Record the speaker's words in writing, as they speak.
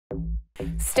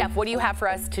Steph, what do you have for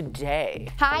us today?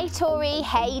 Hi Tori,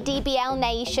 hey DBL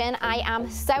Nation. I am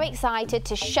so excited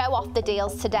to show off the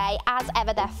deals today. As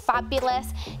ever, they're fabulous.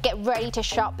 Get ready to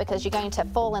shop because you're going to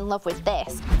fall in love with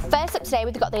this. First up today,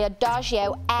 we've got the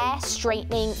Adagio Air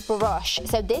Straightening Brush.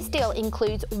 So this deal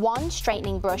includes one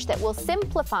straightening brush that will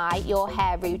simplify your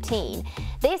hair routine.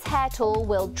 This hair tool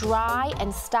will dry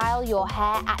and style your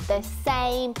hair at the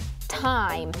same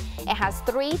time. It has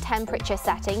 3 temperature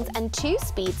settings and 2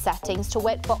 speed settings to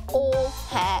work for all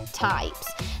hair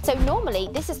types. So normally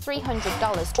this is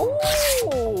 $300.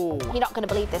 Ooh. You're not going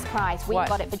to believe this price. We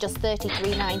got it for just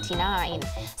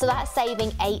 $33.99. So that's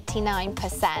saving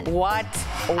 89%. What?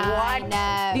 I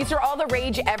know. These are all the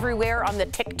rage everywhere on the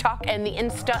TikTok and the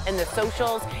Insta and the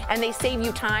socials, and they save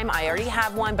you time. I already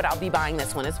have one, but I'll be buying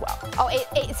this one as well. Oh,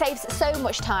 it saves so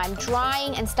much time.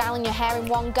 Drying and styling your hair in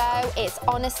one go, it's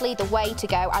honestly the way to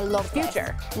go. I love this.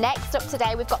 Future. Next up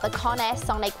today, we've got the Conair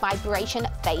Sonic Vibration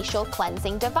Facial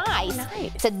Cleansing Device.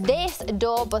 Nice. So this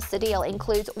doorbuster deal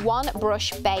includes 1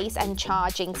 brush base and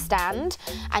charging stand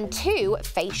and 2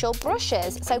 facial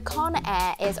brushes. So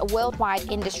Conair is a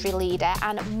worldwide industry leader,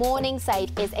 and Morning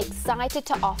Save is excited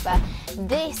to offer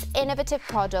this innovative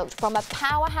product from a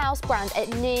powerhouse brand at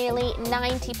nearly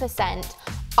 90%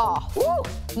 off. Woo!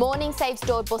 Morning Save's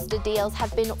doorbuster deals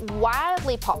have been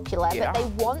wildly popular, but they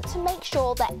want to make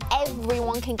sure that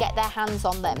everyone can get their hands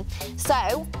on them.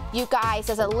 So, you guys,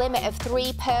 there's a limit of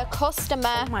 3 per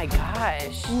customer. Oh my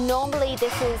gosh. Normally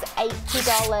this is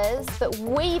 $80, but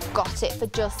we've got it for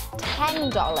just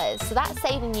 $10. So that's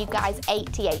saving you guys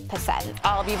 88%.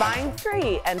 I'll be buying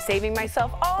 3 and saving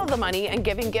myself all the money and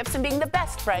giving gifts and being the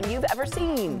best friend you've ever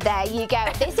seen. There you go.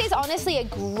 This is honestly a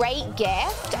great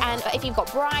gift, and if you've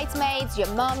got bridesmaids, your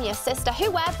mum, your sister,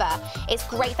 whoever, it's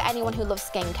great for anyone who loves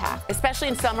skincare. Especially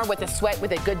in summer with the sweat,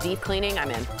 with a good deep cleaning,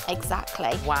 I'm in.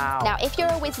 Exactly. Wow. Now, if you're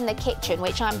a whiz in the kitchen,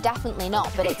 which I'm definitely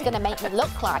not, but it's going to make me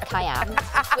look like I am,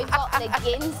 we've got the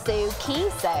Ginsu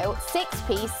Kiso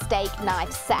 6-piece steak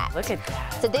knife set. Look at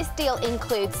that. So this deal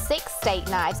includes 6 steak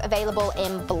knives available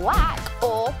in black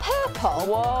or purple.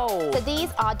 Whoa. So these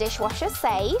are dishwasher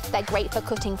safe. They're great for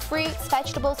cutting fruits,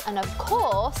 vegetables, and of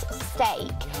course,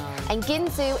 steak. And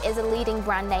Ginsu is a leading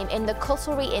brand name in the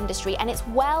cutlery industry, and it's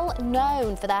well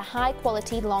known for their high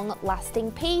quality, long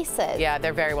lasting pieces. Yeah,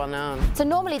 they're very well known. So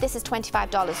normally this is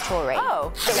 $25, Tori.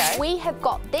 Oh, okay. So we have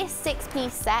got this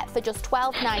 6-piece set for just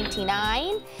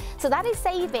 $12.99. So that is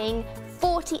saving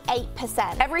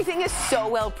 48%. Everything is so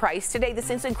well priced today.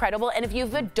 This is incredible. And if you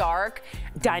have a dark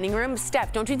dining room,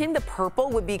 Steph, don't you think the purple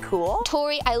would be cool?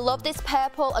 Tori, I love this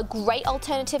purple, a great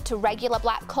alternative to regular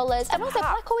black colors. And also,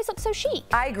 black always looks so chic.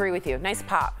 I agree with you. Nice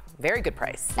pop. Very good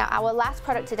price. Now, our last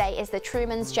product today is the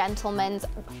Truman's Gentleman's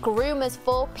Groomers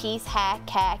 4-piece hair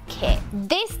care kit.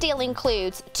 This deal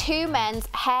includes 2 men's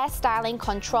hair styling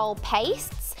control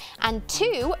pastes and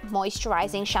 2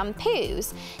 moisturizing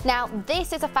shampoos. Now,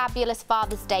 this is a fabulous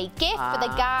Father's Day gift for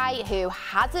the guy who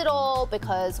has it all,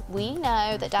 because we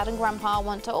know that Dad and Grandpa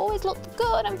want to always look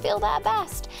good and feel their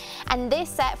best. And this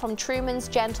set from Truman's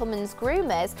Gentleman's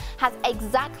Groomers has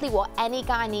exactly what any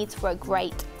guy needs for a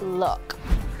great look.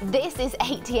 This is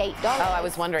 $88. Oh, I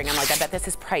was wondering. I'm like, I bet this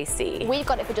is pricey. We've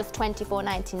got it for just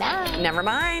 $24.99. Never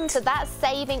mind. So that's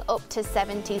saving up to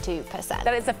 72%.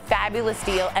 That is a fabulous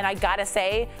deal. And I gotta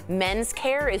say, men's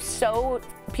care is so,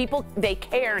 people, they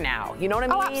care now. You know what I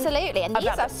mean? Oh, absolutely. And these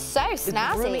are so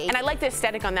snazzy. And I like the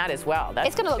aesthetic on that as well.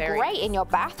 It's going to look great in your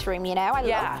bathroom, you know? I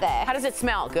love this. How does it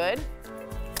smell? Good?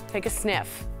 Take a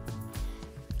sniff.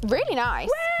 Really nice.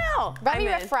 Wow. Very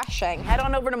refreshing. Head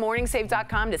on over to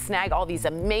morningsave.com to snag all these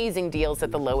amazing deals at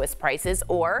the lowest prices,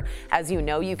 or as you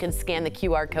know, you can scan the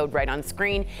QR code right on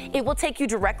screen. It will take you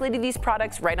directly to these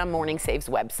products right on Morning Save's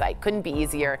website. Couldn't be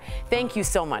easier. Thank you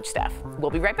so much, Steph. We'll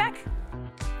be right back.